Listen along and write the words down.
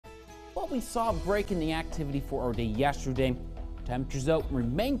probably saw a break in the activity for our day yesterday. Temperatures though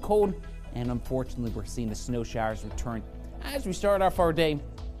remain cold, and unfortunately we're seeing the snow showers return as we start off our day.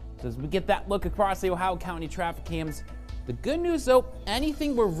 So as we get that look across the Ohio County traffic cams, the good news though,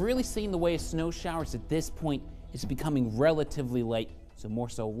 anything we're really seeing in the way of snow showers at this point is becoming relatively light. So more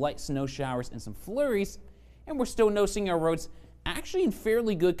so light snow showers and some flurries, and we're still noticing our roads actually in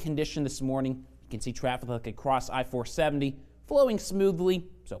fairly good condition this morning. You can see traffic like across I-470 flowing smoothly.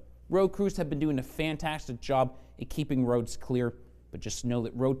 So road crews have been doing a fantastic job at keeping roads clear, but just know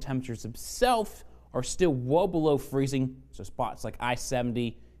that road temperatures themselves are still well below freezing. So spots like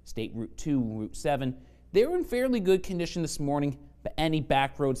I-70, State Route 2, Route 7, they're in fairly good condition this morning, but any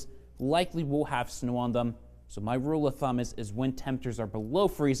back roads likely will have snow on them. So my rule of thumb is when temperatures are below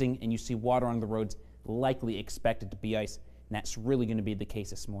freezing and you see water on the roads, likely expected to be ice, and that's really going to be the case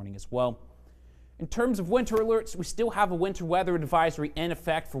this morning as well. In terms of winter alerts, we still have a winter weather advisory in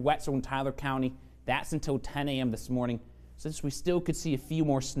effect for Wetzel and Tyler County. That's until 10 a.m. this morning, since we still could see a few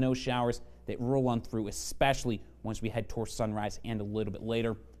more snow showers that roll on through, especially once we head towards sunrise and a little bit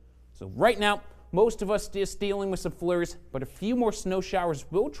later. So right now, most of us just dealing with some flurries, but a few more snow showers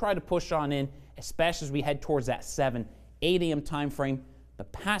will try to push on in, especially as we head towards that 7, 8 a.m. time frame.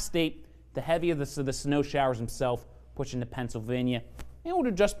 But past 8, the heavier the snow showers themselves push into Pennsylvania, and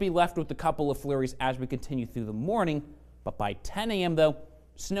we'll just be left with a couple of flurries as we continue through the morning. But by 10 a.m. though,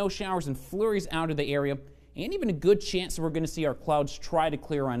 snow showers and flurries out of the area, and even a good chance that we're going to see our clouds try to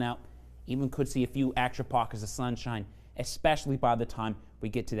clear on out. Even could see a few extra pockets of sunshine, especially by the time we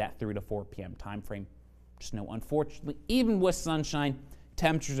get to that 3 to 4 p.m. time frame. Just know, unfortunately, even with sunshine,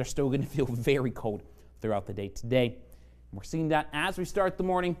 temperatures are still going to feel very cold throughout the day today. And we're seeing that as we start the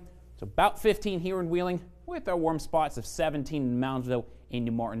morning. So about 15 here in Wheeling, with our warm spots of 17 in Moundsville and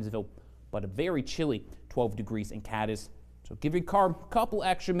New Martinsville, but a very chilly 12 degrees in Cadiz. So give your car a couple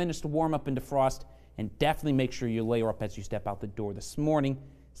extra minutes to warm up into frost, and definitely make sure you layer up as you step out the door this morning,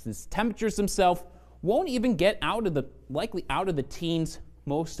 since temperatures themselves won't even get likely out of the teens.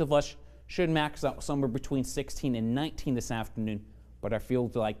 Most of us should max out somewhere between 16 and 19 this afternoon, but our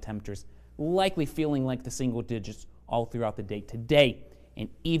feel-like temperatures likely feeling like the single digits all throughout the day today, and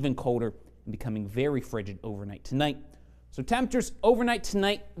even colder and becoming very frigid overnight tonight. So temperatures overnight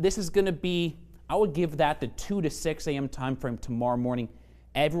tonight, this is going to be, I would give that the 2 to 6 a.m. time frame tomorrow morning.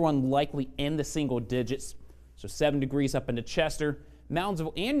 Everyone likely in the single digits. So 7 degrees up into Chester,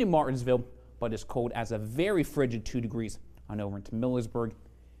 Moundsville, and New Martinsville, but as cold as a very frigid 2 degrees on over into Millersburg.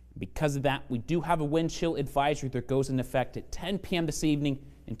 Because of that, we do have a wind chill advisory that goes into effect at 10 p.m. this evening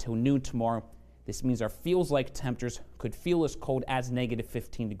until noon tomorrow. This means our feels-like temperatures could feel as cold as negative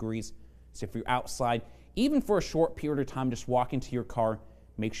 15 degrees. So if you're outside, even for a short period of time, just walk into your car,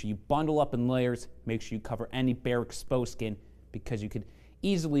 make sure you bundle up in layers, make sure you cover any bare exposed skin, because you could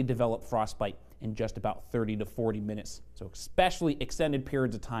easily develop frostbite in just about 30 to 40 minutes. So especially extended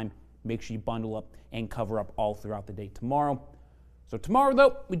periods of time, make sure you bundle up and cover up all throughout the day tomorrow. So tomorrow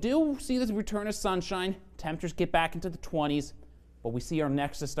though, we do see the return of sunshine. Temperatures get back into the 20s, but we see our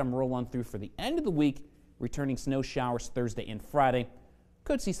next system roll on through for the end of the week, returning snow showers Thursday and Friday.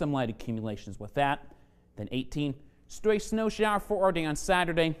 Could see some light accumulations with that. Then 18, stray snow shower for our day on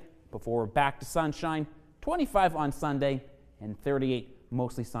Saturday, before we're back to sunshine, 25 on Sunday, and 38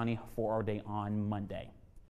 mostly sunny for our day on Monday.